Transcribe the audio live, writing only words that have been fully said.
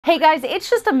Hey guys, it's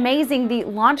just amazing the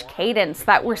launch cadence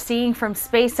that we're seeing from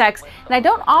SpaceX, and I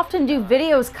don't often do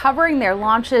videos covering their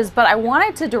launches, but I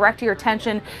wanted to direct your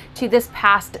attention to this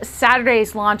past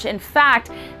Saturday's launch. In fact,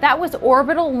 that was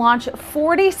orbital launch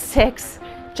 46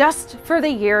 just for the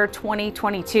year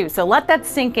 2022. So let that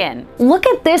sink in. Look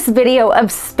at this video of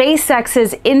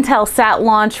SpaceX's Intelsat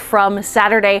launch from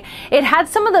Saturday. It had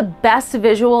some of the best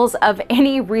visuals of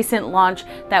any recent launch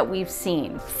that we've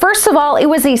seen. First of all, it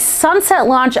was a sunset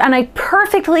launch on a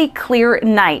perfectly clear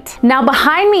night. Now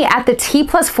behind me at the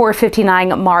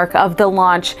T+459 mark of the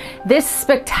launch, this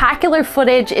spectacular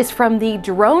footage is from the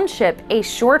drone ship, a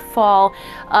short fall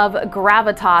of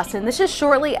gravitas, and this is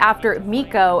shortly after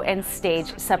MECO and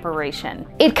stage separation.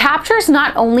 It captures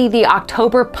not only the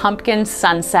October pumpkin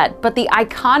sunset, but the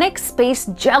iconic space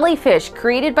jellyfish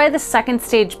created by the second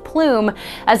stage plume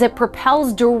as it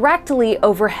propels directly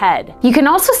overhead. You can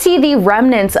also see the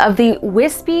remnants of the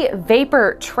wispy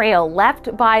vapor trail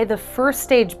left by the first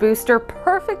stage booster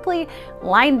perfectly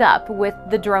lined up with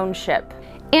the drone ship.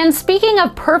 And speaking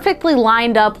of perfectly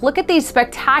lined up, look at these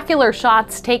spectacular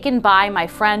shots taken by my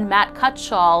friend Matt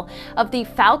Cutshall of the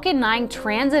Falcon 9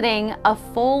 transiting a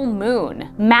full moon.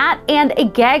 Matt and a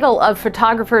gaggle of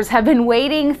photographers have been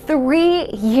waiting 3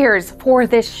 years for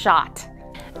this shot.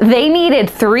 They needed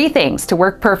 3 things to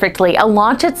work perfectly: a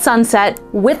launch at sunset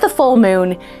with the full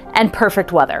moon and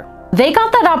perfect weather. They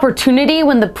got that opportunity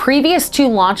when the previous 2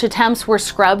 launch attempts were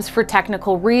scrubs for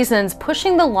technical reasons,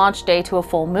 pushing the launch day to a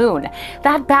full moon.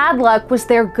 That bad luck was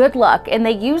their good luck, and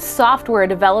they used software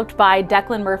developed by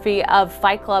Declan Murphy of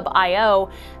Fight Club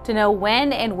IO to know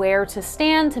when and where to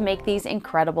stand to make these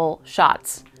incredible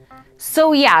shots.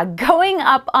 So yeah, going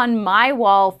up on my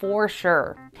wall for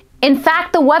sure. In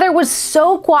fact, the weather was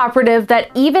so cooperative that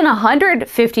even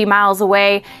 150 miles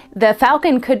away, the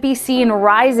Falcon could be seen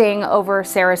rising over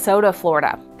Sarasota,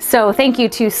 Florida. So thank you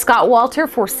to Scott Walter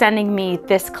for sending me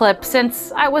this clip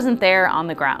since I wasn't there on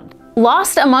the ground.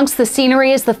 Lost amongst the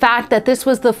scenery is the fact that this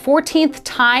was the 14th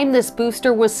time this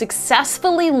booster was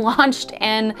successfully launched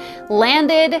and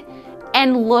landed,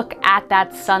 and look at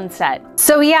that sunset.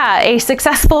 So yeah, a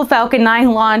successful Falcon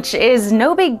 9 launch is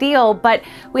no big deal, but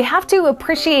we have to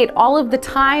appreciate all of the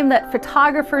time that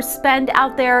photographers spend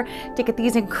out there to get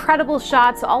these incredible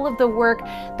shots, all of the work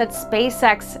that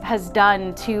SpaceX has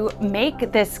done to make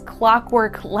this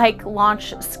clockwork-like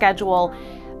launch schedule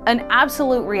an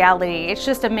absolute reality. It's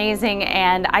just amazing,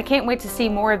 and I can't wait to see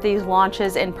more of these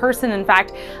launches in person. In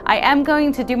fact, I am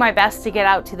going to do my best to get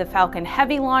out to the Falcon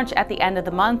Heavy launch at the end of the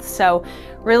month, so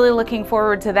really looking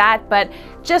forward to that. But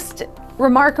just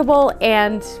remarkable,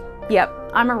 and yep,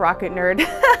 I'm a rocket nerd.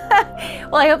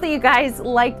 Well, I hope that you guys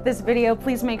liked this video.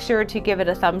 Please make sure to give it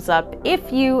a thumbs up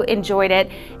if you enjoyed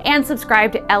it, and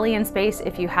subscribe to Ellie in Space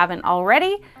if you haven't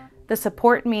already. The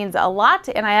support means a lot,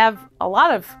 and I have a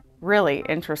lot of really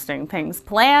interesting things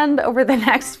planned over the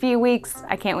next few weeks.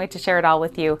 I can't wait to share it all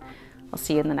with you. I'll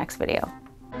see you in the next video.